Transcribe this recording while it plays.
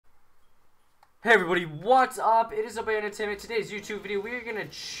Hey everybody, what's up? It is Obey Entertainment. Today's YouTube video, we're gonna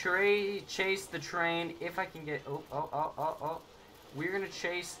chase the train. If I can get, we're gonna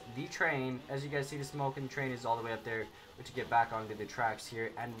chase the train. As you guys see, the smoke in the train is all the way up there. We're to get back onto the tracks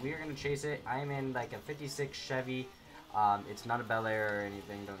here, and we're gonna chase it. I am in like a '56 Chevy. It's not a Bel Air or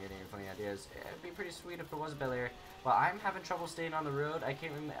anything. Don't get any funny ideas. It'd be pretty sweet if it was a Bel Air, but I'm having trouble staying on the road. I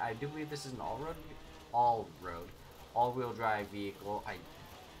can't remember. I do believe this is an all-wheel drive vehicle. I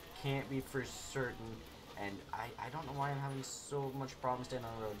can't be for certain, and I don't know why I'm having so much problem staying on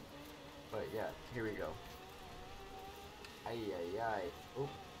the road, but yeah, here we go. Ay. Oop.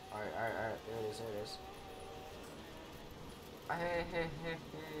 Alright, there it is. Hey.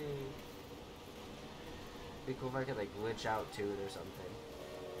 Be cool if I could like glitch out to it or something.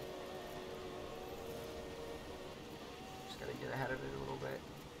 Just gotta get ahead of it a little bit.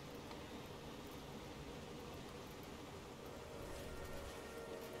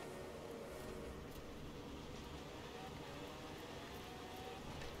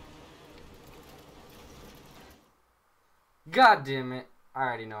 God damn it. I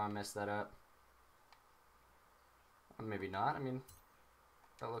already know I messed that up. Or maybe not. I mean,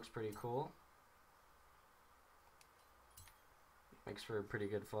 that looks pretty cool. Makes for a pretty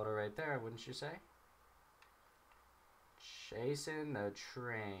good photo right there, wouldn't you say? Chasing the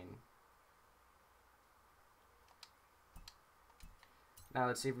train. Now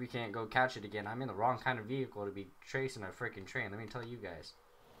let's see if we can't go catch it again. I'm in the wrong kind of vehicle to be chasing a freaking train. Let me tell you guys.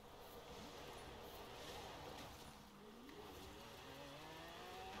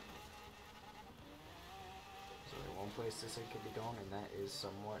 Place this thing could be going, and that is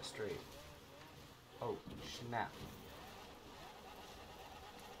somewhat straight. Oh snap.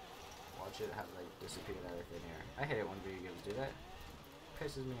 Watch it have like disappear out of thin air. I hate it when video games do that.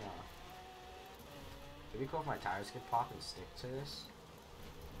 Pisses me off. It'd be cool if my tires could pop and stick to this.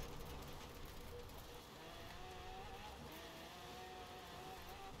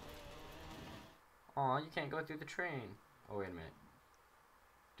 Aw, you can't go through the train. Oh wait a minute.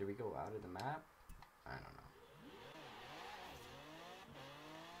 Did we go out of the map? I don't know.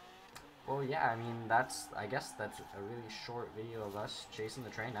 Well, yeah, I mean, I guess that's a really short video of us chasing the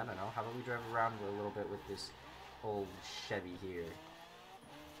train. I don't know. How about we drive around a little bit with this old Chevy here?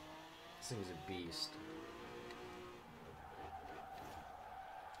 This thing's a beast.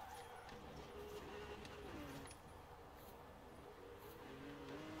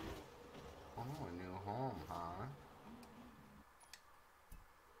 Oh, a new home, huh?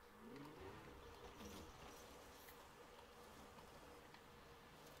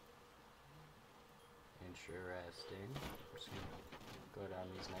 Interesting. I'm just gonna go down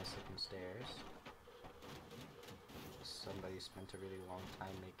these nice looking stairs. Somebody spent a really long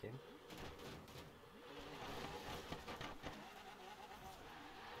time making.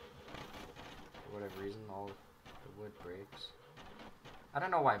 For whatever reason, all the wood breaks. I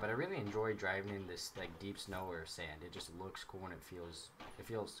don't know why, but I really enjoy driving in this like deep snow or sand. It just looks cool and it feels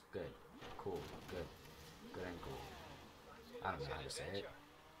good. Cool, good and cool. I don't know how to say it.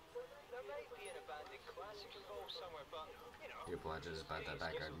 Your apologies about that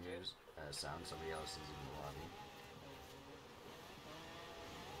background news sound. Somebody else is in the lobby.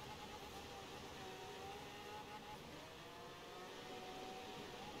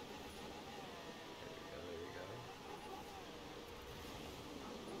 There we go.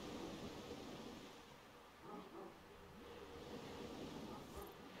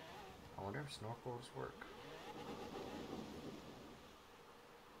 I wonder if snorkels work.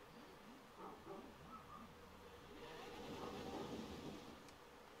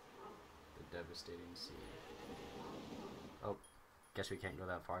 Devastating sea. Oh, guess we can't go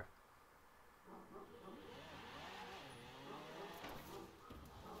that far.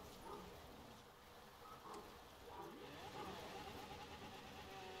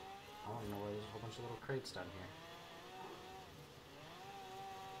 I don't know why there's a whole bunch of little crates down here.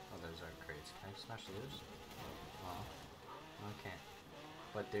 Oh, those aren't crates. Can I smash those? Oh, no, I can't.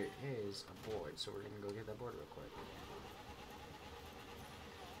 But there is a board, so we're gonna go get that board real quick.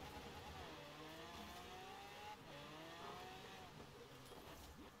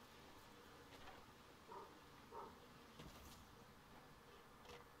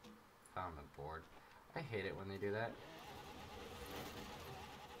 Found the board. I hate it when they do that.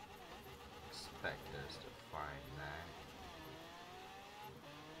 Expect us to find that.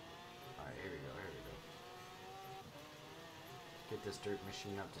 Alright, here we go. Get this dirt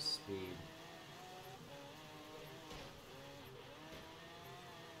machine up to speed.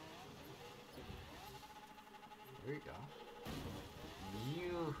 Here we go.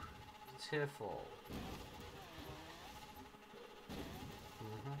 Beautiful.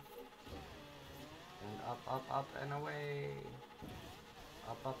 up and away.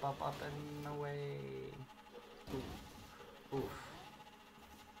 Up and away. Oof. Oof.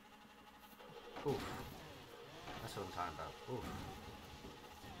 Oof. That's what I'm talking about. Oof.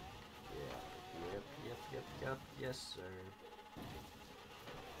 Yep. Yes, sir.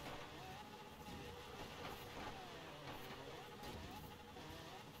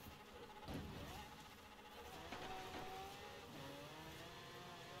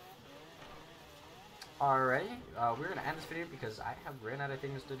 Alright, we're gonna end this video because I have ran out of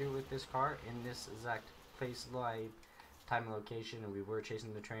things to do with this car in this exact place, like time and location, and we were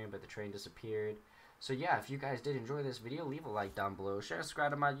chasing the train, but the train disappeared. So yeah, if you guys did enjoy this video, leave a like down below, share and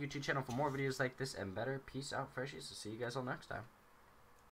subscribe to my YouTube channel for more videos like this and better. Peace out, freshies. See you guys all next time.